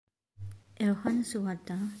యోహాను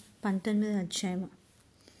సువార్త 19వ అధ్యాయము.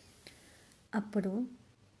 అప్పుడు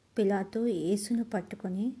పిలాతు యేసును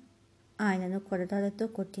పట్టుకొని ఆయనను కొరడాలతో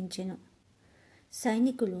కొట్టించెను.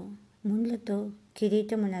 సైనికులు ముండ్లతో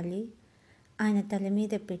కిరీటము నల్లి ఆయన తల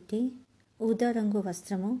మీద పెట్టి ఊదారంగు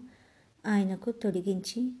వస్త్రము ఆయనకు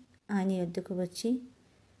తొడిగించి ఆయన యొద్దకు వచ్చి,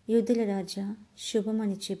 యూదుల రాజా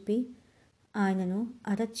శుభమని చెప్పి ఆయనను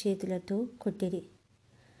అరచేతులతో కొట్టిరి.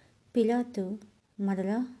 పిలాతు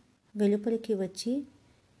మరలా వెలుపలికి వచ్చి,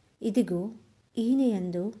 ఇదిగో, ఈయన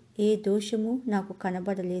యందు ఏ దోషము నాకు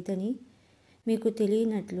కనబడలేదని మీకు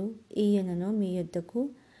తెలియనట్లు ఈయనను మీ యొద్దకు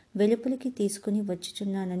వెలుపలికి తీసుకుని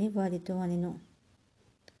వచ్చుచున్నానని వారితో అనెను.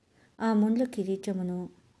 ఆ ముండ్ల కిరీటమును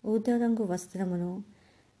ఊదారంగు వస్త్రమును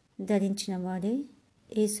ధరించిన వాడే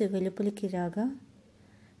యేసు వెలుపలికి రాగా,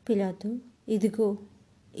 పిలాతు, ఇదిగో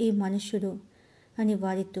ఈ మనుష్యుడు అని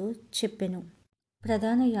వారితో చెప్పెను.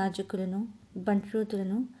 ప్రధాన యాజకులను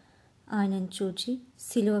బంట్రోతులను ఆయనను చూచి,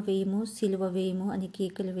 సిలువ వేయుము, సిలువ వేయుము అని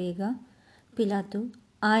కేకలు వేయగా, పిలాతు,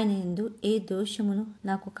 ఆయన యందు ఏ దోషమును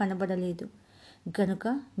నాకు కనబడలేదు గనుక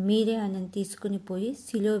మీరే ఆయనను తీసుకుని పోయి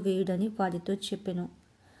సిలువ వేయుడని వారితో చెప్పెను.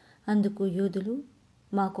 అందుకు యూదులు,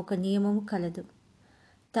 మాకొక నియమము కలదు,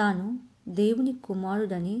 తాను దేవుని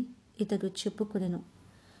కుమారుడని ఇతడు చెప్పుకొనెను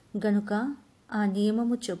గనుక ఆ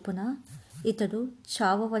నియమము చొప్పున ఇతడు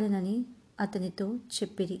చావవలెనని అతనితో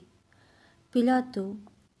చెప్పిరి. పిలాతు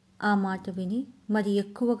ఆ మాట విని మరి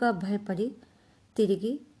ఎక్కువగా భయపడి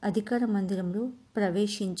తిరిగి అధికార మందిరంలో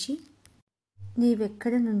ప్రవేశించి,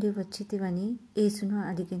 నీవెక్కడ నుండి వచ్చితివని యేసును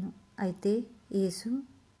అడిగెను. అయితే యేసు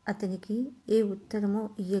అతనికి ఏ ఉత్తరమూ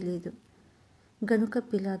ఇయ్యలేదు. గనుక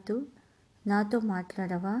పిలాతు, నాతో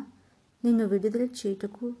మాట్లాడవా? నిన్ను విడుదల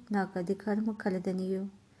చేయుటకు నాకు అధికారము కలదనియు,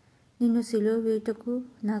 నిన్ను సిలువ వేయుటకు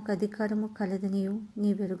నాకు అధికారము కలదనియు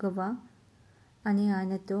నీవెరుగవా అని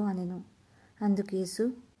ఆయనతో అనెను. అందుకు యేసు,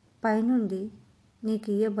 పైనుండి నీకు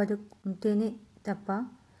ఇయ్యబడి ఉంటేనే తప్ప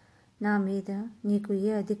నా మీద నీకు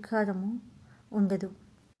ఏ అధికారము ఉండదు.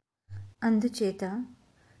 అందుచేత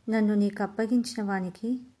నన్ను నీకు అప్పగించిన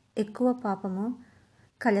వానికి ఎక్కువ పాపము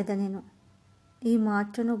కలదనెను. ఈ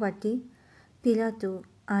మాటను బట్టి పిలాతు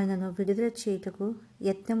ఆయనను విడుదల చేయుటకు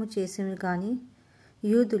యత్నము చేసెను గాని,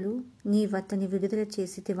 యూదులు, నీవతని విడుదల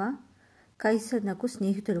చేసితివా? కైసరునకు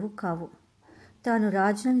స్నేహితుడు కావు. తాను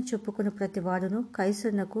రాజునని చెప్పుకుని ప్రతివాడును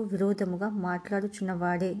కైసరునకు విరోధముగా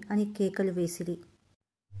మాట్లాడుచున్నవాడే అని కేకలు వేసిరి.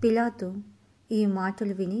 పిలాతు ఈ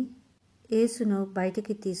మాటలు విని యేసును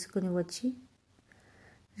బయటికి తీసుకుని వచ్చి,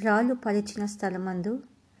 రాళ్ళు పరిచిన స్థలమందు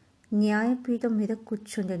న్యాయపీఠం మీద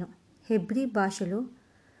కూర్చుండెను. హెబ్రీ భాషలో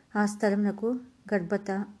ఆ స్థలమునకు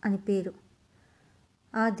గర్బతా అని పేరు.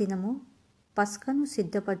 ఆ దినము పస్కను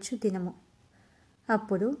సిద్ధపరచు దినము.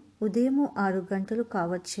 అప్పుడు ఉదయము 6 గంటలు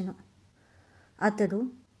కావచ్చెను. అతడు,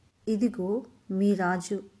 ఇదిగో మీ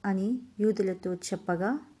రాజు అని యూదులతో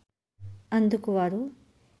చెప్పగా, అందుకు వారు,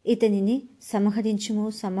 ఇతనిని సంహరించుము,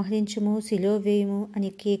 సంహరించుము, సిలువ వేయుము అని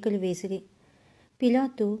కేకలు వేసిరి.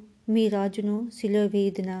 పిలాతు, మీ రాజును సిలువ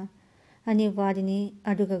వేయుదునా అని వారిని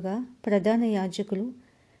అడుగగా, ప్రధాన యాజకులు,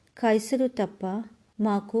 కైసరు తప్ప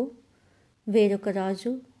మాకు వేరొక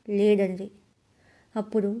రాజు లేడనిరి.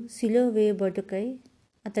 అప్పుడు సిలువ వేయబడుటకై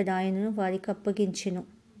అతడు ఆయనను వారికి అప్పగించెను.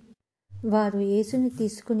 వారు యేసుని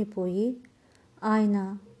తీసుకుని పోయి ఆయన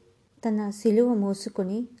తన సిలువ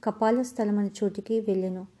మోసుకొని కపాల స్థలమని చోటికి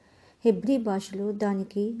వెళ్ళెను. హెబ్రీ భాషలో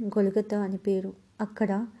దానికి గొల్గొతా అని పేరు.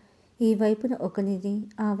 అక్కడ ఈ వైపున ఒకనిని,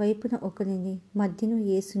 ఆ వైపున ఒకనిని, మధ్యను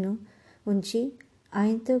యేసును ఉంచి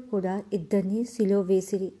ఆయనతో కూడా 2 సిలువ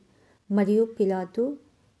వేసిరి. మరియు పిలాతు,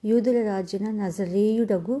 యూదుల రాజైన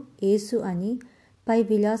నజరేయుడగు యేసు అని పై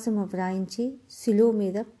విలాసము వ్రాయించి సిలువ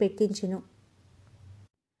మీద పెట్టించెను.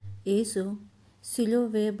 యేసు సిలువ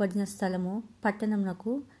వేయబడిన స్థలము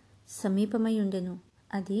పట్టణమునకు సమీపమై ఉండెను.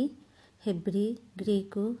 అది హెబ్రీ,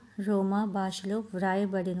 గ్రీకు, రోమా భాషలో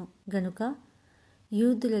వ్రాయబడెను గనుక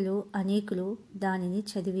యూదులలో అనేకులు దానిని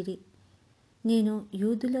చదివిరి. నేను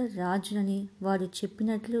యూదుల రాజునని వారు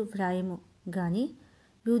చెప్పినట్లు వ్రాయము గాని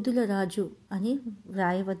యూదుల రాజు అని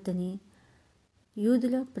వ్రాయవద్దని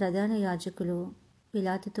యూదుల ప్రధాన యాజకులు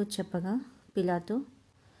పిలాతుతో చెప్పగా, పిలాతు,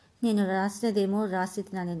 నేను రాసినదేమో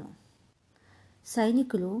రాసితిననెను.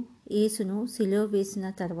 సైనికులు యేసును సిలువ వేసిన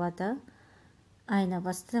తర్వాత ఆయన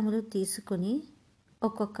వస్త్రములు తీసుకుని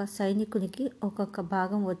ఒక్కొక్క సైనికునికి ఒక్కొక్క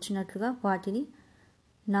భాగం వచ్చినట్లుగా వాటిని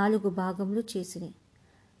 4 భాగములు చేసిరి.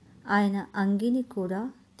 ఆయన అంగీని కూడా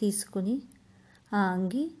తీసుకుని, ఆ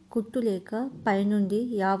అంగీ కుట్టులేక పైనుండి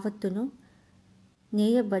యావత్తును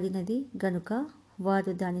నేయబడినది గనుక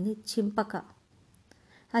వారు దానిని చింపక,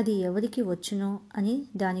 అది ఎవరికి వచ్చునో అని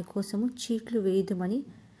దానికోసము చీట్లు వేయుదుమని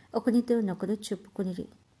ఒకనితో నొకడు చెప్పుకొనిరి.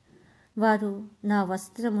 వారు నా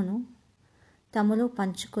వస్త్రమును తమలో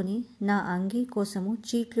పంచుకొని నా అంగీ కోసము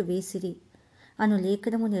చీట్లు వేసిరి అను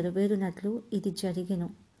లేఖనము నెరవేరునట్లు ఇది జరిగెను.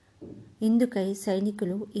 ఇందుకై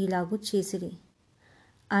సైనికులు ఇలాగు చేసిరి.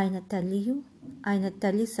 ఆయన తల్లియు ఆయన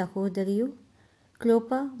తల్లి సహోదరియు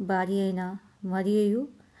క్లోప భార్య అయిన మరియయు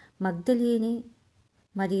మగ్దలేనే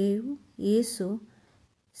మరియయు యేసు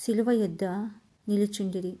శిలువ యొద్ద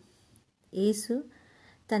నిలుచుండిరి. యేసు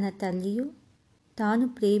తన తల్లియు తాను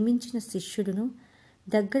ప్రేమించిన శిష్యుడును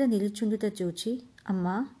దగ్గర నిలుచుండుట చూచి,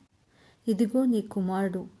 అమ్మా, ఇదిగో నీ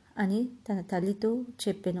కుమారుడు అని తన తల్లితో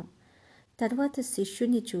చెప్పెను. తర్వాత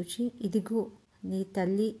శిష్యుని చూచి, ఇదిగో నీ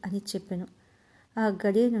తల్లి అని చెప్పెను. ఆ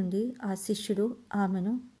గడియ నుండి ఆ శిష్యుడు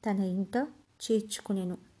ఆమెను తన ఇంట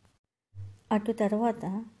చేర్చుకునెను. అటు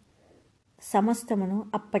తర్వాత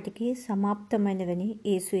సమస్తమును అప్పటికి సమాప్తమైనదని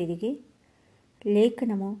యేసు ఎరిగి,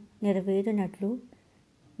 లేఖనము నెరవేరునట్లు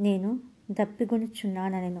నేను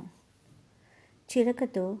దప్పిగొనుచున్నానెను.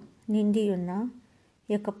 చిరకతో నిండియున్న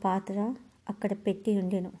యొక్క పాత్ర అక్కడ పెట్టి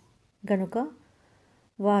ఉండెను గనుక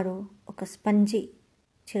వారు ఒక స్పంజి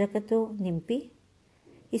చిరకతో నింపి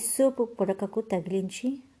ఇస్సోపు పుడకకు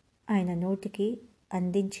తగిలించి ఆయన నోటికి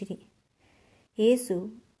అందించిరి. యేసు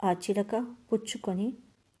ఆ చిరక పుచ్చుకొని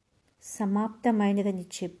సమాప్తమైనదని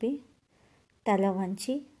చెప్పి తల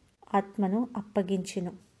వంచి ఆత్మను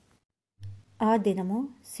అప్పగించెను. ఆ దినము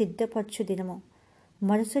సిద్ధపరచు దినము,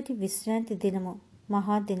 మరుసటి విశ్రాంతి దినము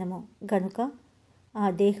మహాదినము గనుక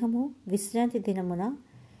ఆ దేహము విశ్రాంతి దినమున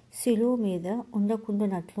శిలువ మీద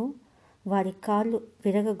ఉండకుండునట్లు వారి కాళ్ళు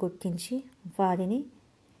విరగగొట్టించి వారిని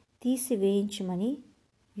తీసివేయించమని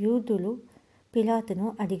యూదులు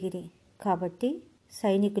పిలాతును అడిగిరి. కాబట్టి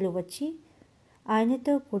సైనికులు వచ్చి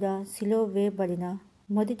ఆయనతో కూడా శిలువ వేయబడిన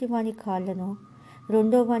మొదటివాని కాళ్ళను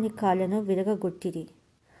రెండోవాని కాళ్ళను విరగగొట్టిరి.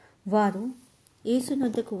 వారు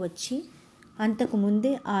యేసునొద్దకు వచ్చి అంతకు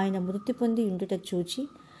ముందే ఆయన మృతి పొంది ఉండుట చూచి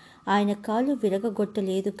ఆయన కాళ్ళు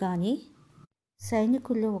విరగగొట్టలేదు కానీ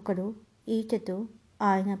సైనికుల్లో ఒకడు ఈటెతో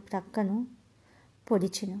ఆయన ప్రక్కను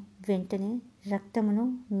పొడిచెను. వెంటనే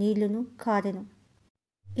రక్తమును నీళ్లును కారెను.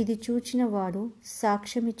 ఇది చూచిన వాడు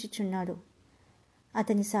సాక్ష్యమిచ్చుచున్నాడు.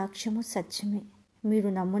 అతని సాక్ష్యము సత్యమే. మీరు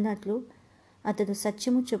నమ్మునట్లు అతడు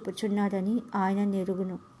సత్యము చెప్పుచున్నాడని ఆయన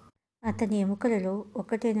నెరుగును. అతని ఎముకలలో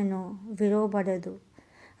ఒకటైనను విరవబడదు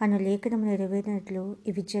అను లేఖనము నెరవేరినట్లు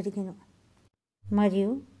ఇవి జరిగెను.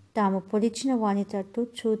 మరియు తాము పొడిచిన వాని తట్టు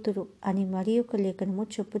చూతురు అని మరి ఒక లేఖనము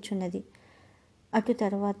చెప్పుచున్నది. అటు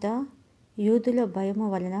తర్వాత యూదుల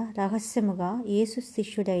భయము వలన రహస్యముగా యేసు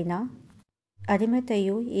శిష్యుడైన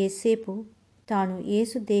అరిమతయి యోసేపు తాను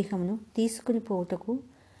యేసు దేహమును తీసుకుని పోవుటకు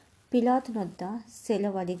పిలాతునొద్ద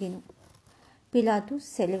సెలవు అడిగెను. పిలాతు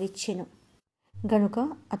సెలవిచ్చెను గనుక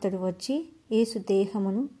అతడు వచ్చి యేసు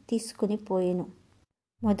దేహమును తీసుకుని పోయెను.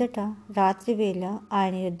 మొదట రాత్రివేళ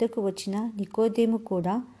ఆయన యొద్దకు వచ్చిన నికోదేము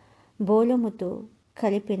కూడా బోళముతో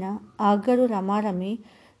కలిపిన ఆగరు రమారమి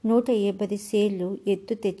 150 సేళ్ళు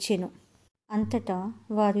ఎత్తు తెచ్చెను. అంతటా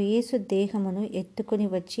వారు యేసు దేహమును ఎత్తుకొని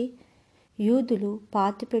వచ్చి యూదులు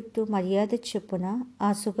పాతిపెట్టు మర్యాద చొప్పున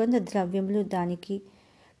ఆ సుగంధ ద్రవ్యములు దానికి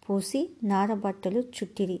పూసి నారబట్టలు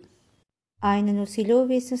చుట్టిరి. ఆయనను శిలువ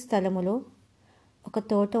వేసిన స్థలములో ఒక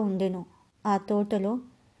తోట ఉండెను. ఆ తోటలో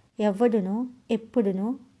ఎవ్వడునూ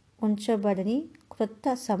ఎప్పుడునూ ఉంచబడని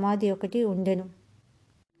క్రొత్త సమాధి ఒకటి ఉండెను.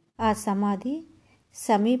 ఆ సమాధి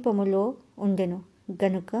సమీపములో ఉండెను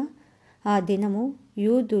గనుక ఆ దినము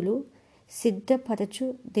యూదులు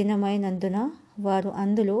సిద్ధపరచు దినమైనందున వారు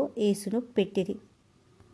అందులో యేసును పెట్టిరి.